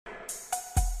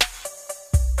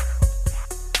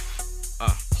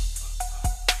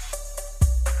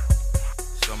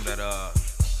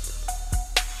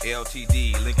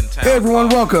LTD, Lincoln Town. Hey everyone,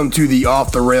 welcome to the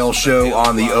Off the Rails show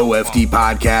on the OFD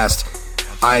podcast.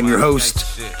 I am your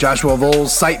host, Joshua Voles,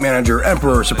 site manager,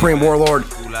 emperor, supreme warlord,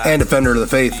 and defender of the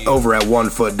faith over at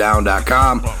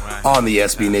onefootdown.com on the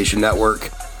SB Nation Network.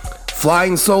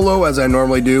 Flying solo, as I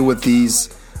normally do with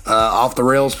these Off the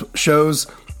Rails shows.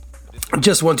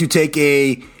 Just want to take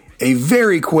a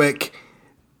very quick,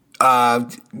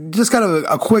 just kind of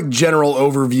a quick general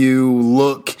overview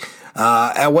look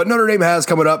at what Notre Dame has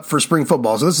coming up for spring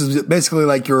football. So this is basically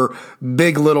like your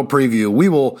big little preview. We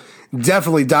will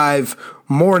definitely dive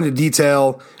more into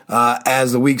detail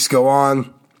as the weeks go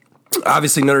on.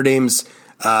 Obviously, Notre Dame's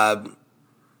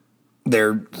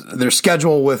their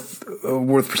schedule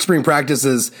with spring practice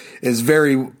is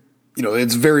very,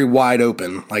 it's very wide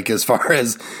open. Like as far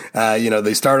as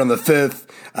they start on the 5th,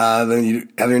 then you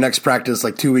have your next practice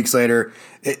like 2 weeks later.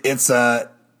 It's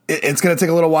going to take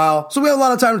a little while, so we have a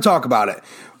lot of time to talk about it.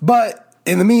 But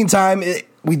in the meantime,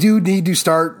 we do need to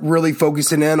start really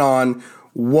focusing in on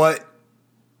what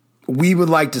we would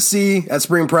like to see at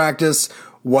spring practice,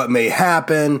 what may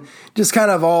happen, just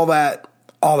kind of all that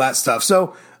stuff.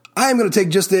 So I'm going to take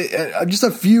just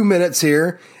a few minutes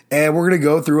here, and we're going to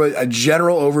go through a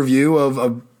general overview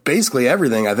of basically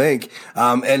everything, I think.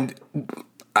 And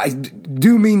I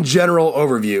do mean general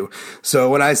overview. So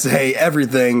when I say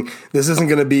everything, this isn't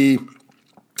going to be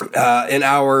an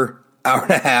hour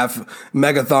and a half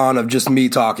megathon of just me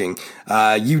talking.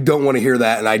 You don't want to hear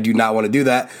that, and I do not want to do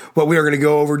that. But we are going to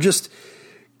go over just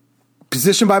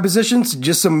position by positions,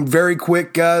 just some very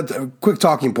quick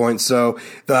talking points. So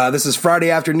this is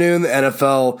Friday afternoon. The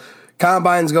NFL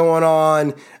Combine's going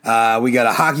on. We got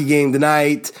a hockey game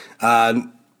tonight.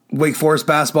 Wake Forest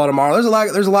basketball tomorrow.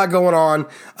 There's a lot going on.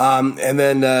 And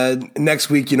then next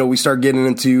week, we start getting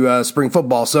into spring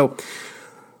football. So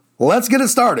let's get it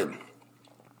started.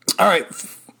 All right.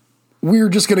 We're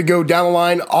just going to go down the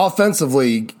line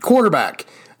offensively. Quarterback.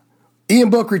 Ian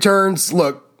Book returns.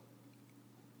 Look,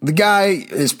 the guy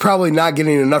is probably not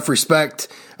getting enough respect.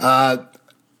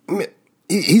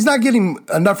 He's not getting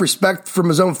enough respect from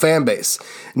his own fan base.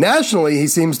 Nationally, he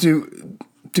seems to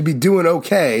be doing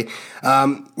okay.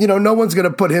 No one's going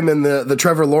to put him in the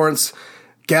Trevor Lawrence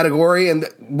category, and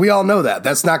we all know that.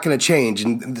 That's not going to change,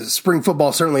 and the spring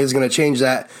football certainly is going to change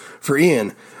that for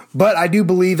Ian. But I do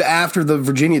believe after the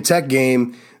Virginia Tech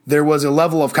game, there was a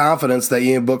level of confidence that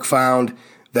Ian Book found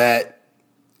that,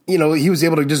 he was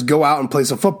able to just go out and play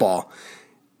some football.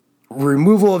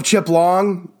 Removal of Chip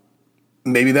Long,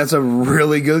 maybe that's a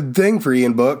really good thing for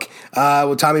Ian Book,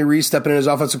 with Tommy Rees stepping in as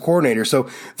offensive coordinator. So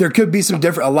there could be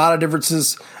a lot of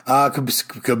differences,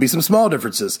 could be some small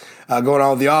differences going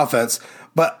on with the offense.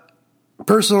 But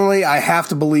personally, I have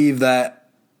to believe that,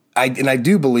 I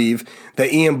do believe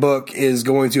that Ian Book is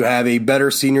going to have a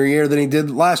better senior year than he did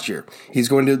last year. He's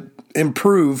going to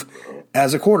improve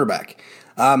as a quarterback.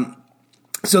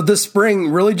 So this spring,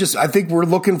 really I think we're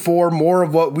looking for more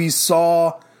of what we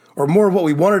saw or more of what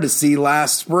we wanted to see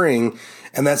last spring,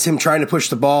 and that's him trying to push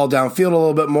the ball downfield a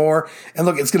little bit more. And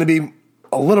look, it's going to be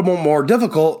a little bit more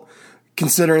difficult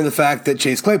considering the fact that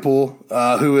Chase Claypool,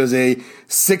 who is a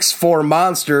 6'4"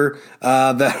 monster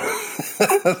that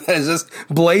is just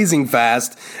blazing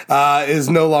fast, is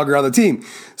no longer on the team.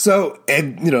 So,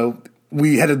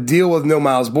 we had to deal with no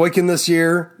Miles Boykin this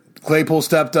year. Claypool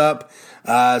stepped up.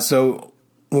 So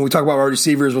when we talk about our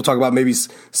receivers, we'll talk about maybe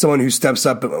someone who steps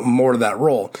up more to that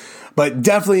role. But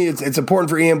definitely it's important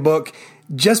for Ian Book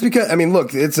just because,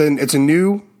 look, it's a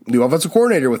new offensive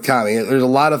coordinator with Tommy. There's a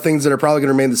lot of things that are probably going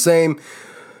to remain the same,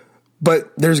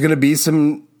 but there's going to be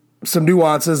some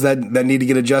nuances that need to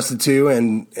get adjusted to,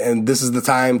 and this is the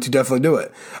time to definitely do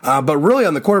it. But really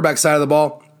on the quarterback side of the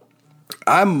ball,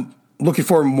 I'm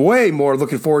way more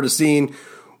looking forward to seeing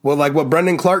what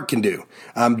Brendan Clark can do.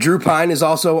 Drew Pine is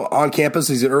also on campus.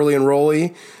 He's an early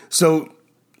enrollee. So,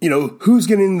 who's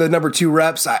getting the number 2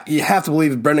 reps? You have to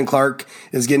believe Brendan Clark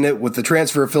is getting it with the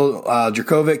transfer of Phil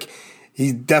Dracovic.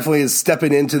 He definitely is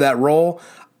stepping into that role.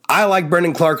 I like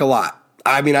Brendan Clark a lot.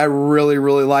 I really,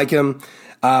 really like him.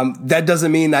 That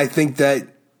doesn't mean I think that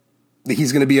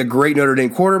he's going to be a great Notre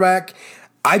Dame quarterback.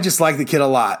 I just like the kid a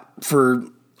lot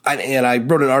and I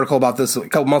wrote an article about this a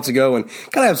couple months ago and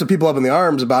kind of have some people up in the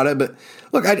arms about it. But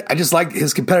look, I just like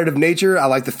his competitive nature. I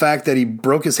like the fact that he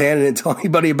broke his hand and didn't tell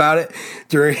anybody about it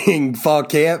during fall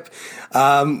camp.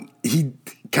 He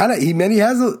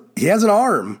has an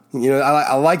arm.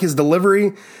 I like his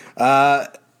delivery.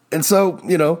 And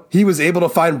so, he was able to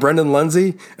find Brendan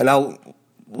Lindsay, and now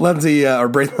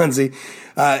Braden Lindsay,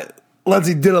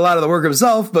 Lindsey did a lot of the work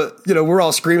himself, but, we're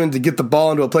all screaming to get the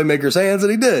ball into a playmaker's hands,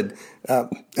 and he did.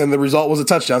 And the result was a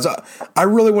touchdown. So I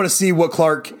really want to see what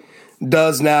Clark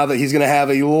does now that he's going to have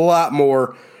a lot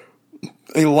more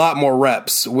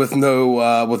reps with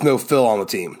no Phil on the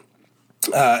team.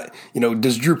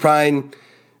 Does Drew Pine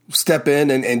step in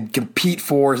and compete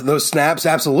for those snaps?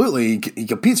 Absolutely, he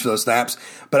competes for those snaps.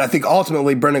 But I think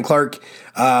ultimately Brendan Clark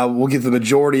will get the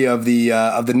majority of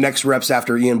the next reps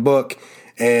after Ian Book,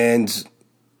 and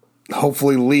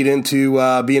hopefully lead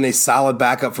into being a solid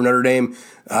backup for Notre Dame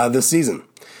this season.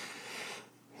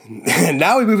 And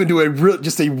now we move into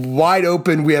just a wide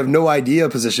open, we have no idea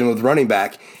position with running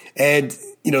back. And,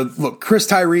 look, Chris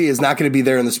Tyree is not going to be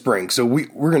there in the spring. So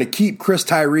we're going to keep Chris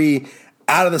Tyree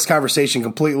out of this conversation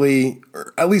completely,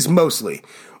 or at least mostly.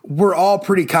 We're all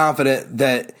pretty confident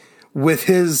that with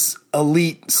his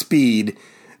elite speed,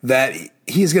 that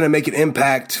he's going to make an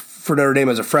impact for Notre Dame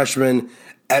as a freshman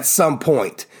at some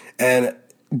point. And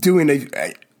doing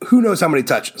who knows how many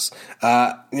touches.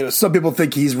 Some people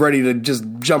think he's ready to just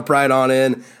jump right on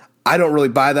in. I don't really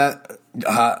buy that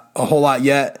a whole lot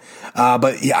yet.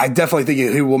 But yeah, I definitely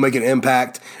think he will make an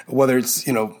impact, whether it's,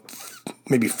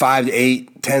 maybe 5 to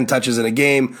 8, 10 touches in a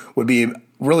game would be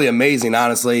really amazing,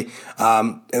 honestly.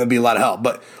 And it'd be a lot of help.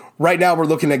 But right now we're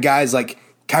looking at guys like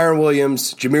Kyron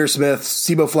Williams, Jameer Smith,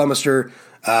 Sibo Flemister,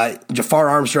 Jafar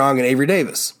Armstrong, and Avery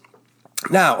Davis.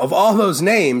 Now, of all those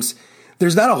names,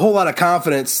 there's not a whole lot of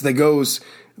confidence that goes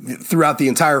throughout the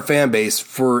entire fan base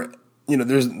for,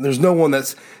 there's no one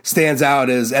that stands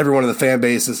out as everyone in the fan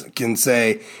base can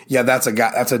say, yeah, that's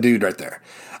a dude right there.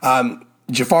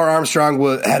 Jafar Armstrong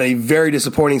had a very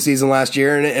disappointing season last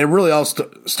year, and it really all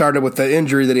started with the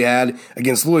injury that he had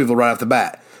against Louisville right off the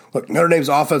bat. Look, Notre Dame's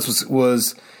offense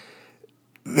was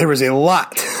there was a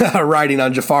lot riding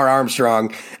on Jafar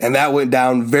Armstrong, and that went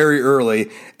down very early,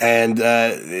 and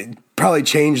it probably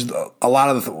changed a lot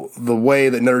of the way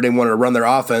that Notre Dame wanted to run their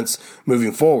offense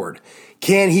moving forward.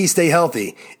 Can he stay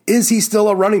healthy? Is he still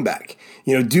a running back?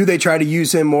 Do they try to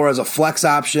use him more as a flex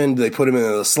option? Do they put him in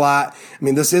the slot? I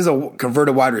mean, this is a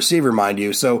converted wide receiver, mind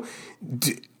you. So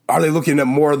are they looking at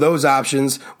more of those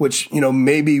options, which,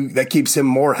 maybe that keeps him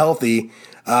more healthy?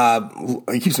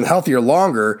 It keeps him healthier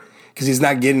longer because he's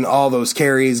not getting all those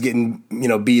carries, getting,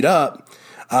 beat up.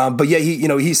 But yet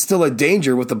he's still a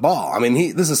danger with the ball. I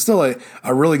mean, this is still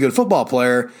a really good football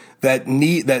player that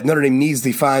Notre Dame needs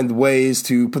to find ways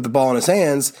to put the ball in his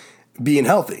hands, being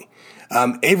healthy.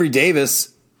 Avery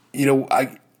Davis,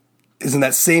 is in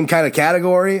that same kind of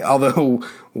category, although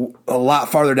a lot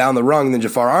farther down the rung than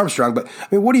Jafar Armstrong. But I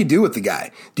mean, what do you do with the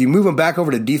guy? Do you move him back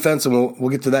over to defense, and we'll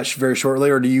get to that very shortly,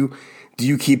 or do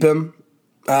you keep him?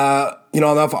 On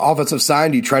the offensive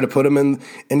side, do you try to put him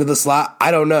into the slot?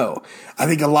 I don't know. I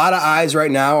think a lot of eyes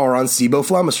right now are on Sibo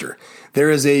Flemister. There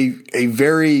is a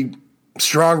very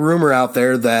strong rumor out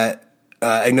there that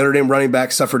a Notre Dame running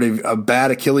back suffered a bad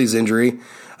Achilles injury,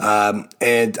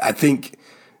 and I think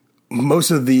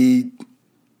most of the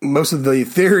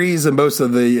theories and most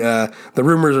of the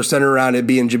rumors are centered around it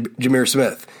being Jameer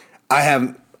Smith. I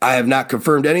have not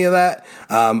confirmed any of that.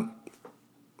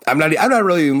 I'm not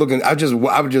really even looking. I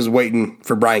was just waiting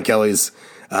for Brian Kelly's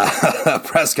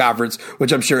press conference,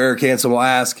 which I'm sure Eric Hansen will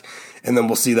ask, and then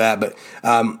we'll see that. But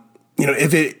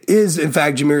if it is in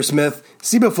fact Jameer Smith,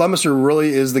 Sibo Flemister really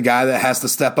is the guy that has to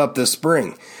step up this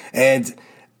spring. And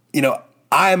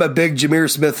I am a big Jameer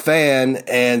Smith fan,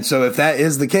 and so if that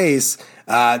is the case,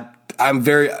 I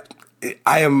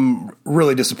am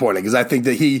really disappointed because I think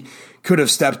that he could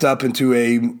have stepped up into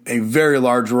a very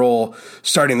large role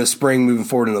starting the spring, moving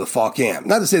forward into the fall camp.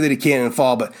 Not to say that he can't in the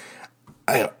fall, but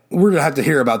we're going to have to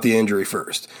hear about the injury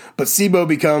first. But Sibo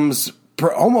becomes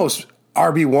almost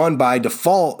RB1 by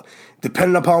default,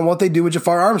 depending upon what they do with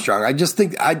Jafar Armstrong. I just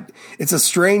think it's a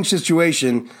strange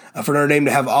situation for Notre Dame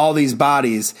to have all these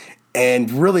bodies and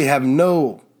really have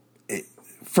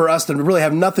for us to really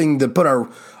have nothing to put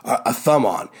a thumb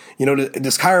on.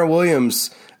 Does Kyron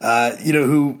Williams,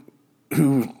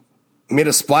 who made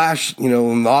a splash, in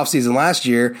the offseason last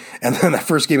year, and then that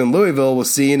first game in Louisville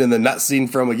was seen and then not seen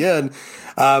from again.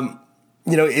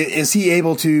 Is he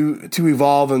able to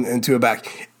evolve into a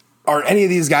back? Are any of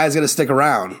these guys going to stick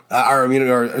around?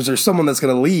 Or is there someone that's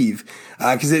going to leave?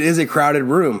 Because it is a crowded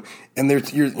room, and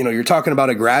you're talking about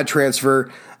a grad transfer,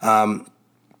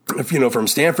 from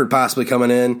Stanford possibly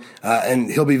coming in, and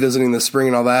he'll be visiting this spring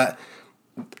and all that.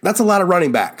 That's a lot of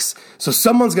running backs. So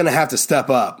someone's going to have to step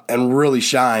up and really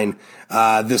shine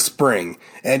this spring.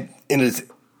 And in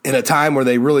a time where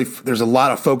there's a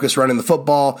lot of focus running the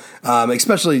football,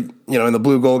 especially, in the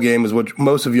blue gold game is what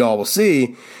most of y'all will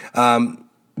see.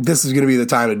 This is going to be the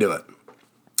time to do it.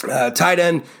 Tight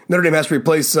end, Notre Dame has to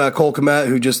replace Cole Kmet,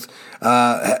 who just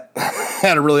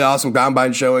had a really awesome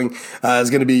combine showing, is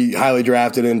going to be highly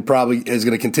drafted and probably is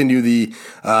going to continue the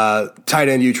tight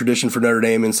end U tradition for Notre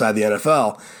Dame inside the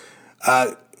NFL.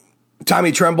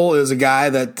 Tommy Tremble is a guy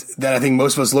that I think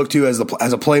most of us look to as a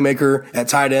playmaker at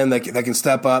tight end that can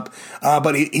step up,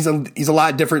 but he's a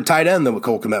lot different tight end than what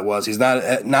Cole Kmet was. He's not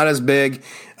as big.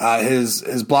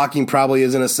 His blocking probably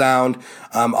isn't as sound,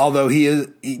 although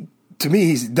to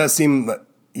me, he does seem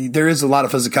there is a lot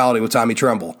of physicality with Tommy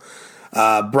Tremble.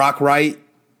 Brock Wright,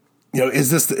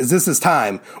 is this his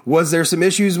time? Was there some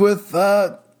issues with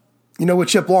with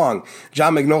Chip Long?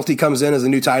 John McNulty comes in as a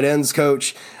new tight ends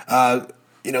coach.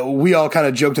 We all kind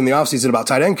of joked in the offseason about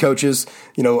tight end coaches.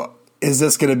 Is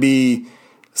this going to be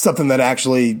something that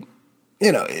actually,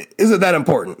 is it that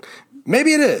important?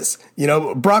 Maybe it is.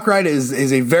 Brock Wright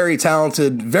is a very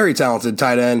talented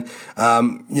tight end.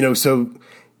 So.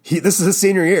 This is his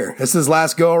senior year. This is his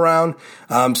last go around.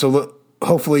 So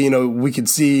hopefully, we could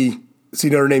see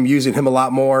Notre Dame using him a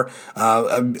lot more.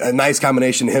 A nice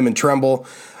combination of him and Tremble.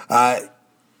 We're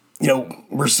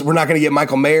not going to get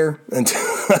Michael Mayer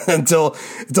until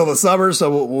the summer,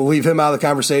 so we'll leave him out of the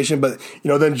conversation. But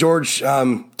then George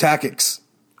Takix,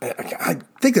 I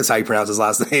think that's how you pronounce his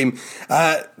last name.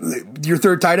 Your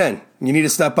third tight end. You need to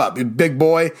step up. Big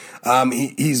boy.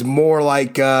 He's more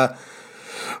like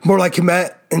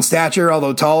Kmet in stature,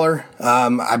 although taller.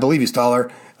 I believe he's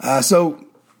taller. So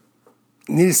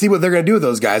need to see what they're going to do with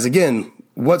those guys. Again,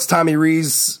 what's Tommy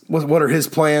Rees? What are his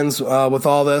plans with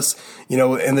all this?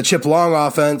 In the Chip Long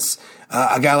offense,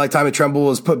 a guy like Tommy Tremble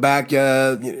was put back,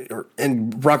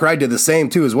 and Brock Wright did the same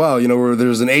too as well. Where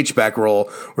there's an H-back role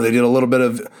where they did a little bit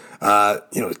of,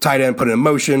 tight end, put in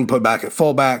motion, put back at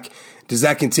fullback. Does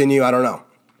that continue? I don't know.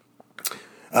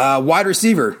 Wide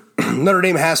receiver, Notre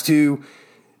Dame has to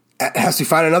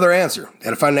find another answer.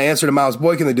 Had to find an answer to Miles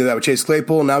Boykin. They do that with Chase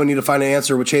Claypool. Now we need to find an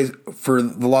answer with Chase for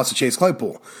the loss of Chase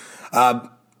Claypool.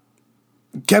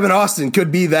 Kevin Austin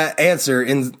could be that answer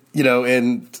and be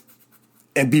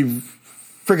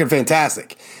freaking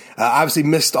fantastic. Obviously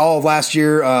missed all of last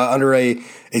year under a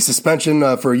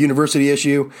suspension for a university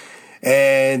issue.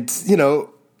 And,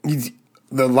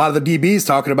 a lot of the DBs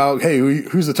talking about, hey,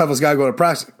 who's the toughest guy going to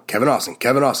practice? Kevin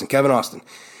Austin.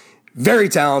 Very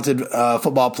talented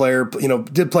football player.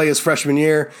 Did play his freshman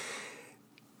year.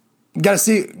 Gonna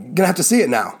have to see it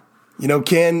now.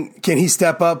 Can he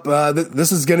step up?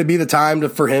 This is going to be the time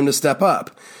for him to step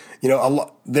up.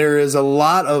 There are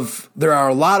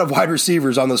a lot of wide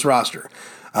receivers on this roster.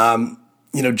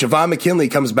 Javon McKinley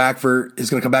is going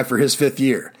to come back for his fifth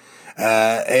year,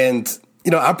 and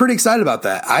I'm pretty excited about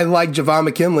that. I like Javon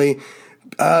McKinley.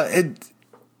 A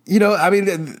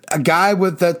guy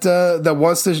with that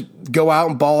wants to go out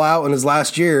and ball out in his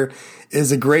last year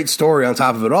is a great story on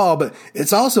top of it all, but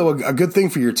it's also a good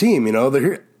thing for your team.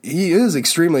 He is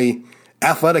extremely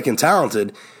athletic and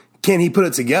talented. Can he put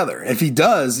it together? If he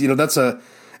does, that's a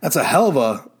hell of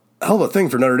a thing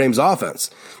for Notre Dame's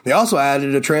offense. They also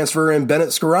added a transfer in Bennett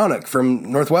Skowronek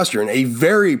from Northwestern, a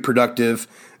very productive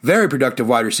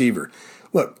wide receiver.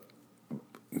 Look,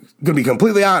 going to be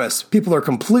completely honest, people are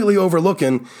completely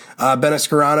overlooking Bennett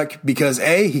Skowronek because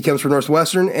A, he comes from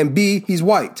Northwestern, and B, he's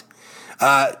white.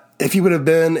 If he would have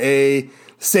been a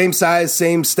same size,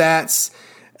 same stats,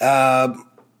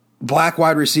 black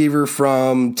wide receiver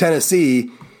from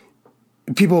Tennessee,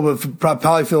 people would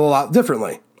probably feel a lot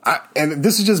differently. And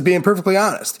this is just being perfectly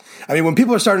honest. When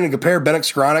people are starting to compare Bennett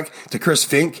Skowronek to Chris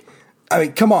Fink,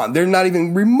 come on, they're not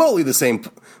even remotely the same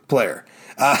player.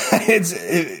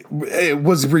 It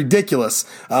was ridiculous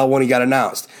when he got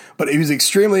announced, but he was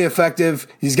extremely effective.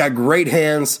 He's got great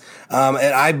hands, and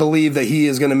I believe that he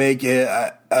is going to make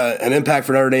an impact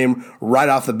for Notre Dame right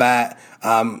off the bat.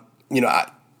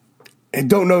 I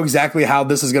don't know exactly how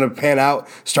this is going to pan out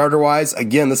starter-wise.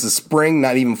 Again, this is spring,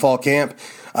 not even fall camp,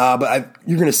 but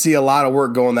you're going to see a lot of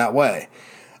work going that way.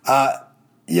 Then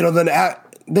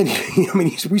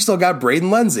we still got Braden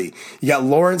Lenzy. You got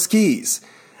Lawrence Keys.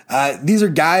 These are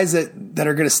guys that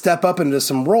are going to step up into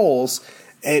some roles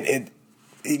and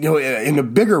into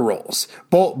bigger roles.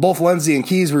 Both Lenzy and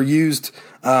Keys were used,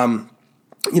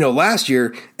 last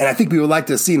year, and I think we would like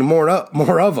to see more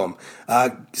of them.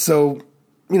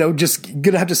 Just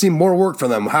going to have to see more work from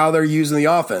them, how they're using the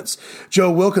offense. Joe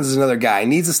Wilkins is another guy. He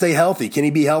needs to stay healthy. Can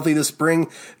he be healthy this spring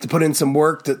to put in some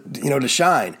work to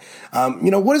shine?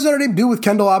 What does Notre Dame do with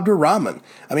Kendall Abdur-Rahman?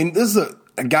 This is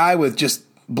a guy with just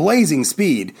blazing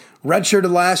speed. Redshirted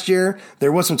last year.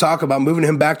 There was some talk about moving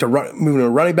him back to moving to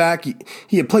running back.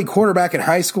 He had played quarterback in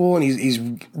high school, and he's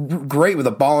great with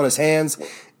a ball in his hands.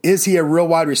 is he a real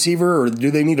wide receiver, or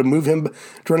do they need to move him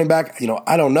to running back?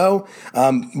 I don't know.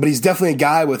 But he's definitely a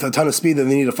guy with a ton of speed that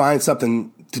they need to find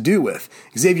something to do with.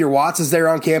 Xavier Watts is there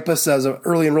on campus as an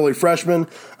early enrollee freshman.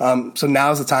 So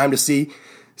now's the time to see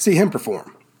him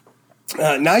perform.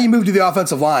 Now you move to the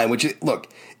offensive line, which, it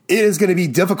is going to be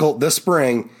difficult this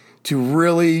spring to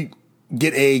really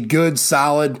get a good,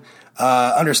 solid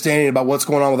understanding about what's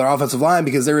going on with our offensive line,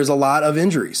 because there is a lot of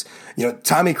injuries.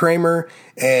 Tommy Kramer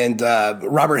and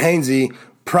Robert Hainsey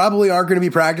probably aren't going to be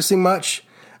practicing much,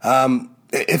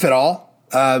 if at all.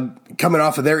 Coming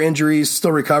off of their injuries,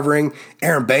 still recovering.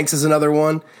 Aaron Banks is another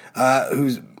one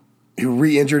who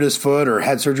re-injured his foot or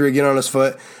had surgery again on his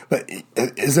foot, but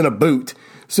is in a boot.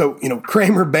 So,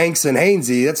 Kramer, Banks, and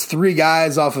Hainsey, that's three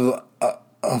guys off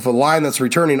of a line that's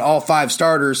returning all five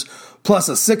starters, plus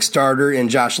a sixth starter in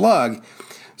Josh Lugg.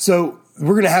 So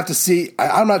we're going to have to see.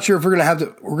 I'm not sure if we're going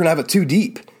to have it too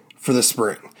deep for this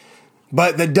spring,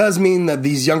 but that does mean that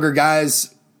these younger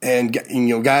guys and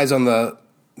guys on the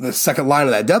second line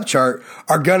of that depth chart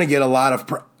are going to get a lot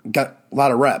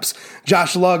of reps.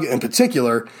 Josh Lugg in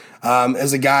particular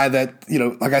is a guy that,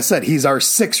 like I said, he's our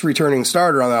sixth returning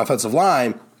starter on the offensive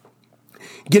line.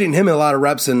 Getting him a lot of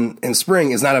reps in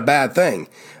spring is not a bad thing.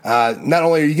 Not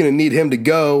only are you going to need him to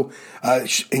go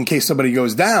in case somebody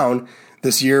goes down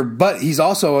this year, but he's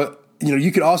also,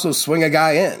 you could also swing a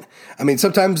guy in.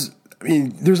 Sometimes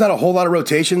there's not a whole lot of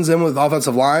rotations in with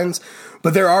offensive lines,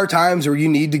 but there are times where you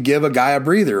need to give a guy a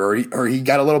breather, or he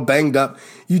got a little banged up.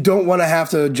 You don't want to have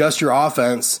to adjust your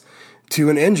offense to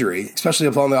an injury, especially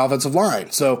up on the offensive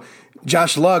line. So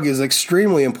Josh Lugg is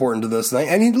extremely important to this thing.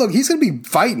 And he's going to be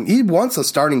fighting. He wants a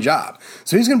starting job.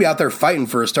 So he's going to be out there fighting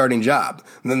for a starting job.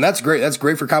 And then that's great. That's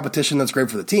great for competition. That's great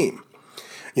for the team.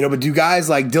 But do guys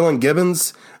like Dylan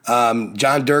Gibbons, John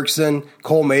Dirksen,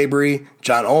 Cole Mabry,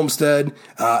 John Olmstead,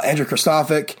 Andrew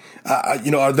Kristofic,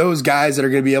 are those guys that are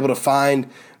going to be able to find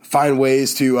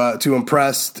ways to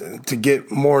impress, to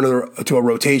get more into a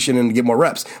rotation and to get more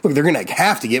reps? Look, they're going to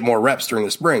have to get more reps during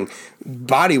the spring.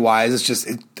 Body-wise,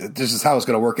 this is how it's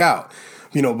going to work out.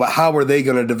 But how are they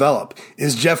going to develop?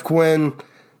 Is Jeff Quinn,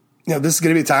 this is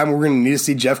going to be a time where we're going to need to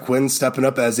see Jeff Quinn stepping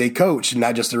up as a coach and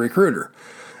not just a recruiter.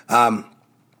 Quinn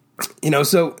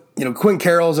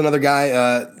Carroll is another guy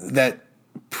that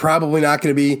probably not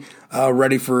going to be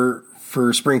ready for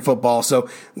spring football. So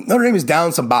Notre Dame is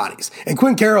down some bodies. And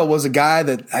Quinn Carroll was a guy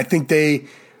that I think they,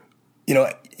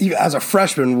 as a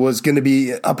freshman, was going to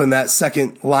be up in that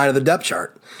second line of the depth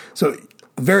chart. So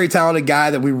a very talented guy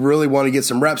that we really want to get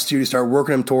some reps to start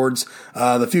working him towards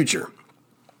the future.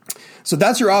 So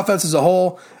that's your offense as a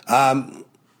whole.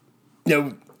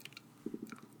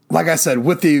 Like I said,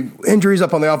 with the injuries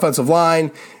up on the offensive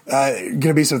line, going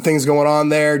to be some things going on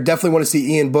there. Definitely want to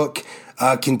see Ian Book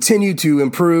continue to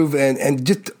improve and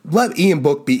just let Ian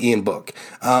Book be Ian Book,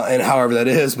 and however that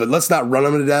is. But let's not run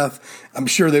him to death. I'm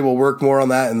sure they will work more on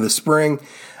that in the spring.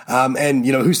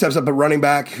 Who steps up at running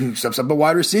back? Who steps up at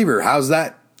wide receiver? How's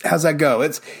that go?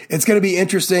 It's going to be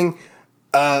interesting.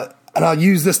 And I'll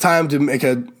use this time to make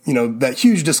that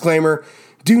huge disclaimer.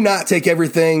 Do not take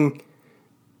everything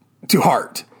to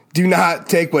heart. Do not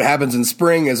take what happens in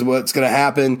spring as what's going to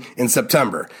happen in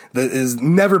September. That has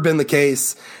never been the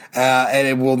case, and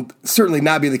it will certainly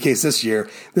not be the case this year.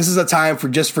 This is a time for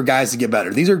guys to get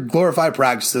better. These are glorified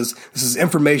practices. This is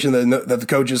information that the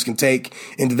coaches can take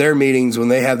into their meetings when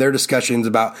they have their discussions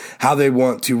about how they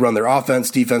want to run their offense,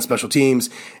 defense, special teams,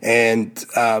 and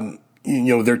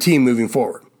their team moving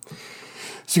forward.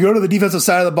 So you go to the defensive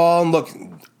side of the ball and look.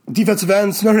 Defensive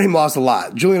ends, Notre Dame lost a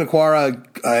lot. Julian Okwara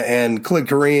and Khalid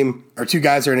Kareem are two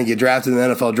guys that are going to get drafted in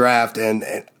the NFL draft and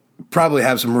probably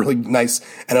have some really nice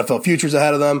NFL futures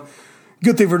ahead of them.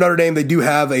 Good thing for Notre Dame, they do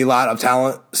have a lot of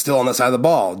talent still on that side of the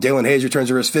ball. Dalen Hayes returns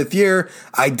for his fifth year.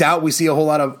 I doubt we see a whole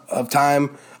lot of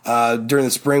time during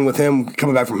the spring with him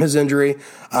coming back from his injury.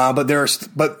 But there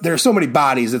are so many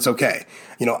bodies, it's okay.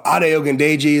 Ade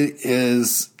Ogundeji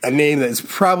is a name that is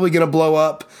probably going to blow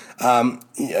up. And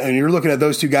you're looking at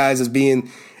those two guys as being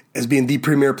the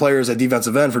premier players at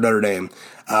defensive end for Notre Dame.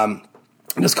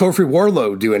 Does Kofi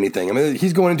Warlow do anything?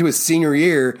 He's going into his senior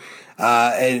year,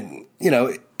 and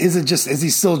is he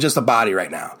still just a body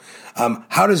right now?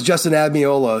 How does Justin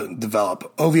Admiola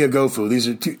develop? Ovie Oghoufo. These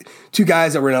are two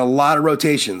guys that were in a lot of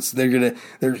rotations. They're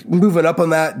moving up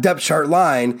on that depth chart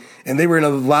line, and they were in a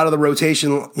lot of the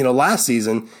rotation, last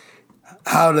season.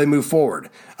 How do they move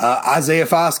forward? Isaiah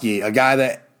Foskey, a guy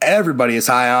that everybody is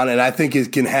high on, and I think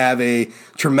it can have a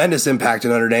tremendous impact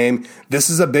on Notre Dame. This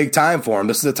is a big time for him.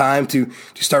 This is a time to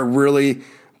start really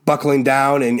buckling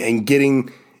down and getting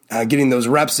those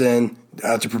reps in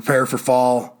to prepare for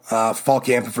fall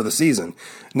camp and for the season.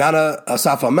 Nana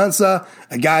Asafa-Mensah,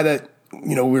 a guy that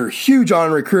we were huge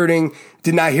on recruiting,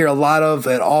 did not hear a lot of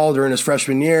at all during his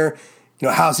freshman year.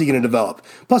 How's he going to develop?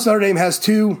 Plus, Notre Dame has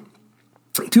two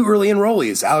early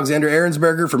enrollees, Alexander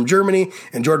Ahrensberger from Germany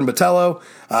and Jordan Botello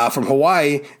from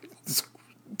Hawaii. It's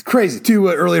crazy. Two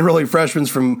early enrollee freshmen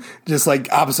from just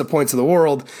like opposite points of the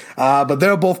world. But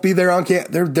they'll both be there on camp.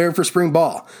 They're there for spring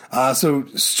ball. So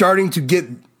starting to get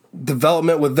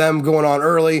development with them going on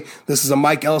early. This is a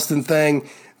Mike Elston thing.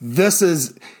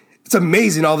 It's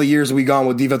amazing all the years we've gone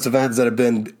with defensive ends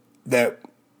that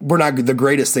we're not the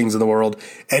greatest things in the world.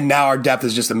 And now our depth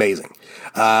is just amazing.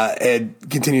 And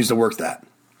continues to work that.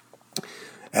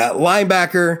 At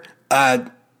linebacker,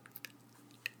 the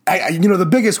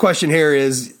biggest question here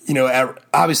is,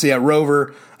 obviously at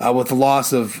Rover, with the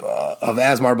loss of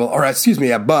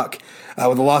Asmar, at Buck,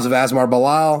 with the loss of Asmar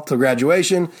Bilal to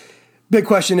graduation. Big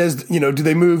question is, do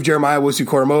they move Jeremiah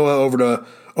Owusu-Koramoah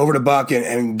over to Buck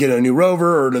and get a new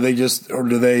Rover, or do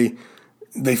they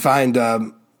find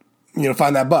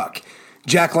that Buck?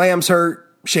 Jack Lamb's hurt.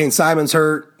 Shane Simon's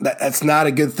hurt. That's not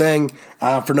a good thing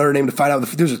for Notre Dame to find out.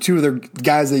 Those are two of their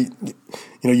guys that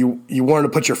you wanted to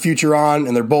put your future on,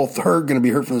 and they're both hurt, going to be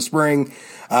hurt for the spring.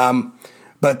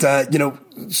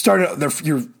 Starting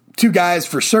your two guys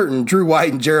for certain, Drew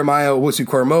White and Jeremiah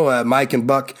Owusu-Koramoah, Mike and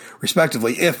Buck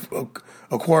respectively.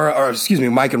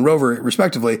 Mike and Rover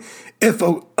respectively. If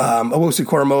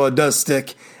Owusu-Koramoah does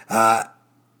stick at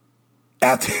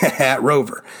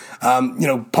Rover.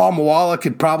 Paul Moala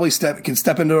could probably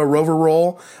step into a Rover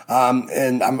role,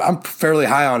 and I'm fairly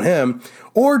high on him.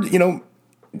 Or,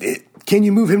 can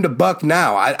you move him to Buck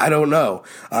now? I don't know.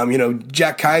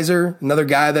 Jack Kaiser, another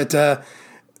guy that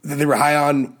they were high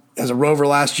on as a Rover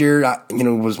last year,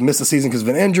 was missed the season because of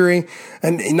an injury.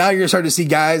 And now you're starting to see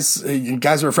guys who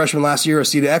were freshmen last year,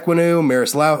 Asita Ekwonu,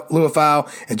 Maris Luafau,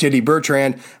 and J.D.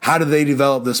 Bertrand. How do they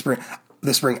develop this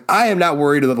spring? I am not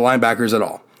worried about the linebackers at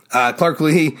all. Clark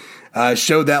Lee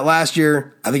showed that last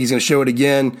year. I think he's going to show it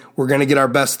again. We're going to get our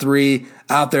best three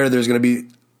out there. There's going to be,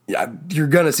 you're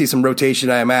going to see some rotation,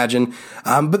 I imagine.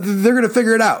 But they're going to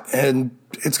figure it out, and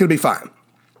it's going to be fine.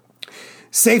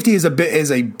 Safety is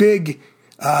a big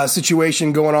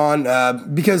situation going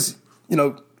on because,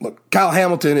 look, Kyle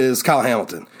Hamilton is Kyle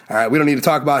Hamilton. All right, we don't need to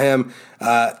talk about him.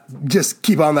 Just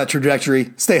keep on that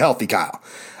trajectory. Stay healthy, Kyle.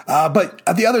 But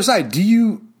at the other side,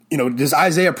 does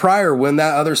Isaiah Pryor win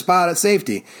that other spot at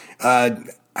safety?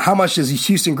 How much does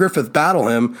Houston Griffith battle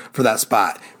him for that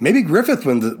spot? Maybe Griffith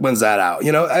wins that out.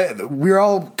 We're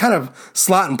all kind of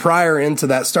slotting Pryor into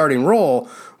that starting role,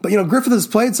 but Griffith has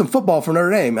played some football for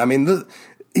Notre Dame. I mean,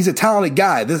 he's a talented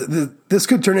guy. This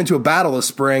could turn into a battle this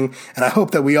spring, and I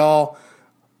hope that we all,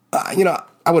 I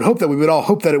would hope that we would all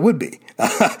hope that it would be.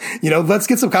 Let's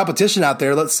get some competition out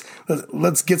there. Let's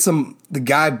get the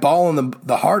guy balling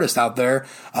the hardest out there.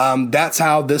 That's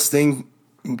how this thing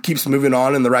keeps moving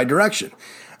on in the right direction.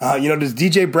 Does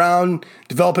DJ Brown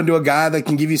develop into a guy that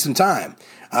can give you some time?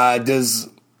 Does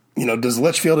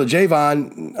Litchfield or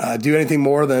Javon do anything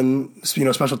more than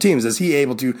special teams? Is he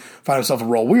able to find himself a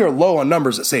role? We are low on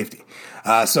numbers at safety,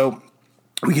 so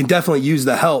we can definitely use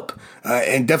the help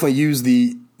and definitely use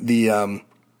the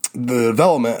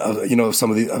development of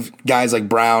some of guys like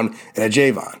Brown and a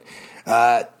Javon.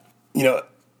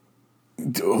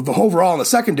 The overall in the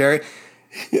secondary,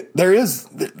 there is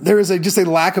just a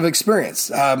lack of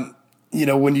experience.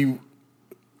 When you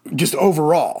just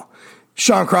overall,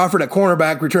 Sean Crawford at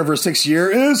cornerback, return for a 6th year,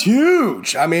 is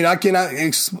huge. I mean,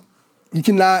 you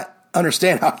cannot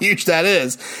understand how huge that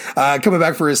is. Coming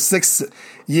back for his 6th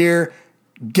year.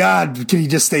 God, can he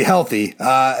just stay healthy?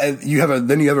 You have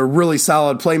a really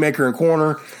solid playmaker in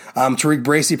corner. Tariq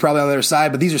Bracy probably on the other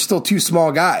side, but these are still two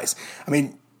small guys. I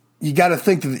mean, you got to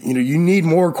think that you need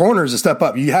more corners to step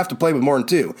up. You have to play with more than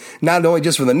two, not only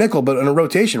just for the nickel, but in a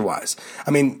rotation wise.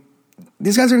 I mean,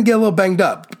 these guys are going to get a little banged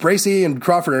up. Bracy and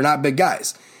Crawford are not big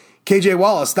guys. KJ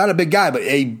Wallace, not a big guy, but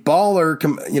a baller.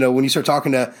 When you start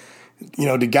talking to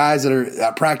to guys that are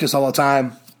at practice all the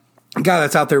time. A guy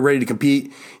that's out there ready to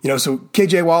compete. So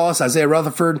KJ Wallace, Isaiah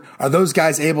Rutherford, are those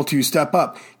guys able to step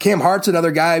up? Cam Hart's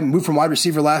another guy, moved from wide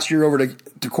receiver last year over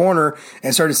to corner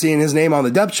and started seeing his name on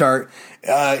the depth chart.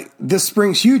 This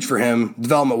spring's huge for him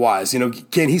development-wise.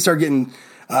 Can he start getting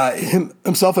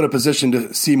himself in a position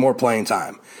to see more playing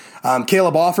time?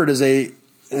 Caleb Alford is a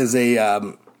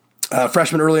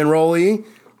freshman early enrollee.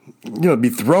 Be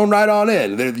thrown right on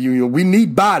in. We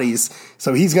need bodies,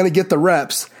 so he's going to get the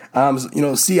reps.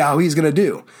 See how he's going to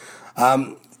do.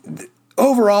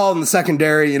 Overall in the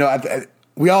secondary,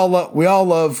 we all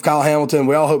love Kyle Hamilton.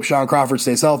 We all hope Sean Crawford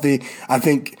stays healthy. I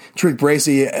think Tariq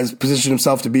Bracy has positioned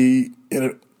himself to be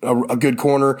in a good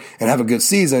corner and have a good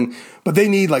season, but they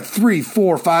need like 3,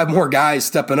 4, 5 more guys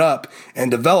stepping up and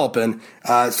developing.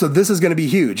 So this is going to be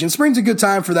huge. And spring's a good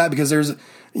time for that because there's,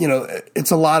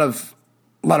 it's a lot of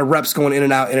reps going in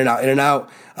and out,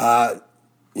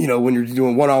 when you're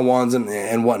doing one-on-ones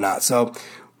and whatnot. So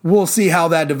we'll see how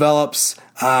that develops.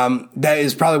 That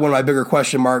is probably one of my bigger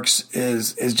question marks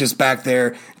is just back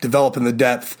there developing the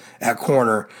depth at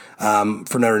corner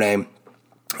for Notre Dame.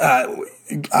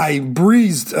 I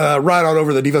breezed right on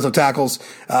over the defensive tackles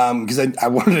because I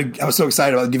was so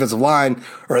excited about the defensive line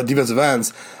or the defensive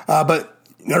ends. But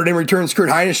Notre Dame returns Kurt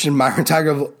Hinish and Myron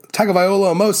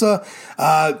Tagovailoa-Amosa,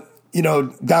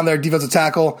 down there defensive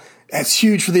tackle. That's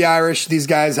huge for the Irish. These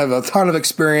guys have a ton of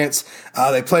experience.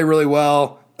 They play really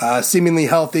well, seemingly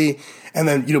healthy. And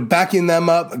then, backing them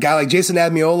up, a guy like Jason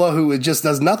Admiola, who just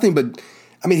does nothing but,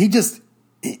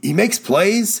 he makes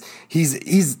plays.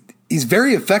 He's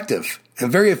very effective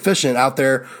and very efficient out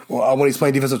there when he's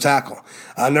playing defensive tackle.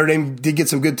 Notre Dame did get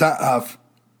some good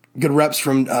reps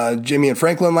from Jamian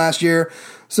Franklin last year.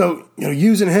 So,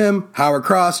 using him, Howard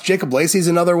Cross, Jacob Lacey's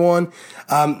another one.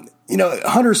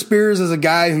 Hunter Spears is a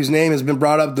guy whose name has been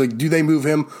brought up. Do they move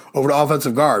him over to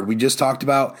offensive guard? We just talked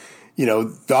about,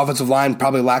 the offensive line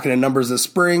probably lacking in numbers this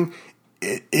spring.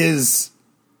 Is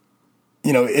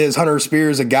Hunter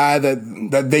Spears a guy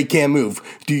that they can move?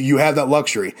 Do you have that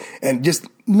luxury? And just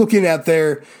looking at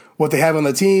what they have on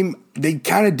the team, they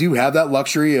kind of do have that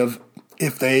luxury of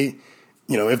if they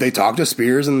talk to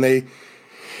Spears and they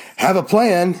have a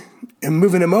plan, and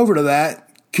moving him over to that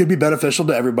could be beneficial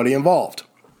to everybody involved.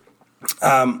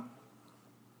 Look,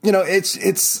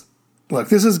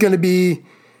 this is going to be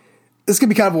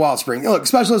kind of a wild spring. Look,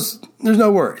 specialists, there's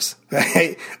no worries.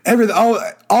 Right?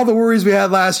 All the worries we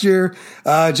had last year,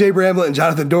 Jay Bramlett and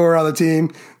Jonathan Dorr on the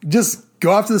team, just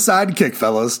go off to the side and kick,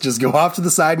 fellas. Just go off to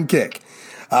the side and kick.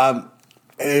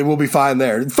 It will be fine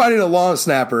there. Finding a long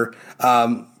snapper,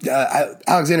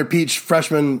 Alexander Peach,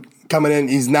 freshman coming in.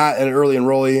 He's not an early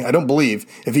enrollee, I don't believe.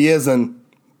 If he is, then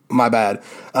my bad.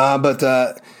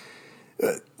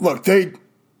 Look,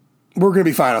 we're going to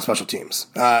be fine on special teams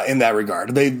in that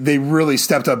regard. They really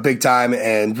stepped up big time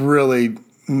and really,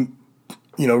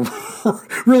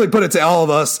 really put it to all of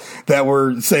us that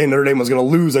were saying Notre Dame was going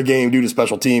to lose a game due to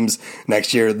special teams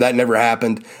next year. That never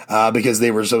happened because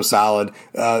they were so solid.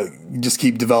 Just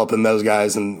keep developing those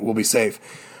guys and we'll be safe.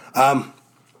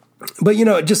 But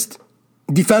just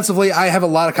defensively, I have a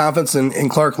lot of confidence in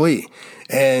Clark Lee.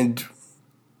 And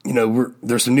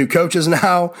there's some new coaches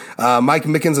now. Mike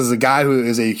Mickens is a guy who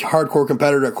is a hardcore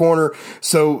competitor at corner.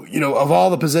 So, of all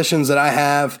the positions that I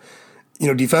have,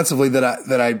 defensively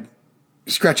that I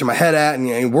scratching my head at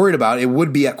and worried about, it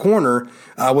would be at corner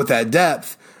with that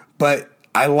depth. But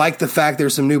I like the fact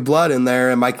there's some new blood in there,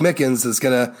 and Mike Mickens is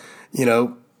going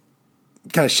to,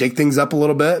 kind of shake things up a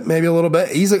little bit, maybe a little bit.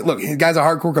 The guy's a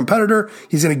hardcore competitor.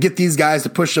 He's going to get these guys to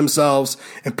push themselves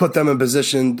and put them in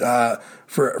position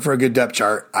for a good depth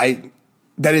chart.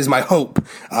 That is my hope.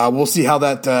 We'll see how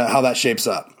that shapes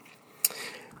up.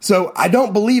 So I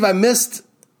don't believe I missed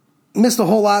a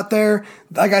whole lot there.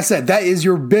 Like I said, that is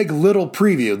your big little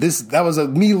preview. That was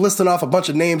me listing off a bunch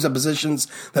of names and positions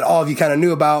that all of you kind of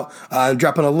knew about,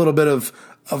 dropping a little bit of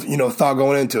thought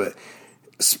going into it.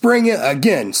 Spring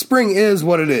is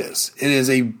what it is. It is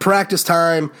a practice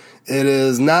time. It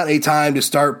is not a time to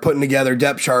start putting together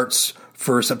depth charts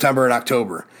for September and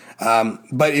October.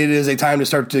 But it is a time to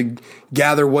start to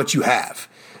gather what you have.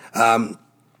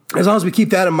 As long as we keep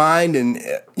that in mind and,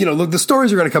 look, the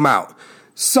stories are going to come out.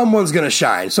 Someone's going to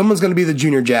shine. Someone's going to be the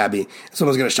junior Jabby.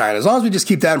 Someone's going to shine. As long as we just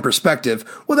keep that in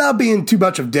perspective without being too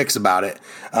much of dicks about it,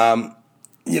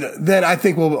 then I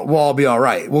think we'll all be all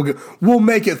right. We'll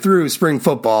make it through spring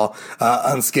football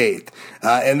unscathed.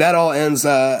 And that all ends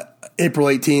April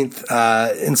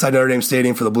 18th inside Notre Dame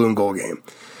Stadium for the Blue and Gold game.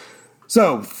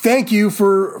 So thank you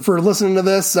for listening to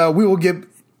this. We will get,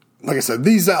 like I said,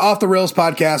 these Off the Rails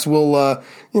podcasts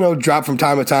will drop from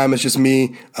time to time. It's just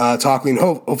me talking.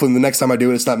 Hopefully the next time I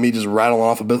do it, it's not me just rattling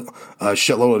off a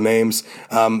shitload of names.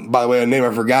 By the way, a name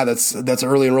I forgot, that's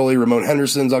early enrollee Ramon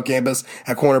Henderson's on campus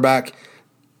at cornerback.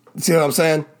 See what I'm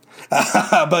saying?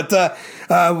 But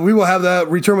we will have the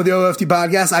return with the OFT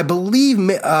podcast, I believe,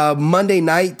 Monday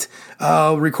night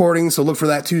recording. So look for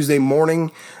that Tuesday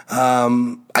morning.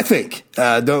 I think.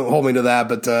 Don't hold me to that,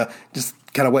 but just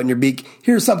kind of wetting your beak.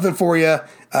 Here's something for you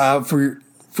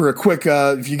for a quick.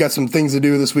 If you got some things to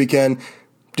do this weekend,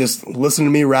 just listen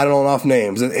to me rattling off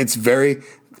names. It's very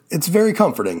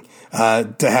comforting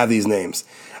to have these names.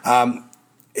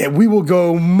 And we will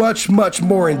go much, much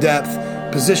more in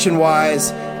depth,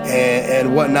 position-wise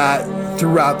and whatnot,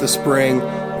 throughout the spring.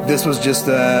 This was just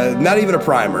not even a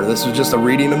primer. This was just a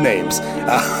reading of names,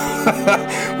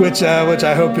 which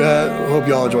I hope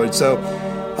you all enjoyed. So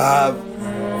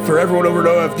for everyone over at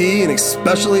OFD, and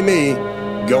especially me,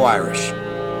 go Irish.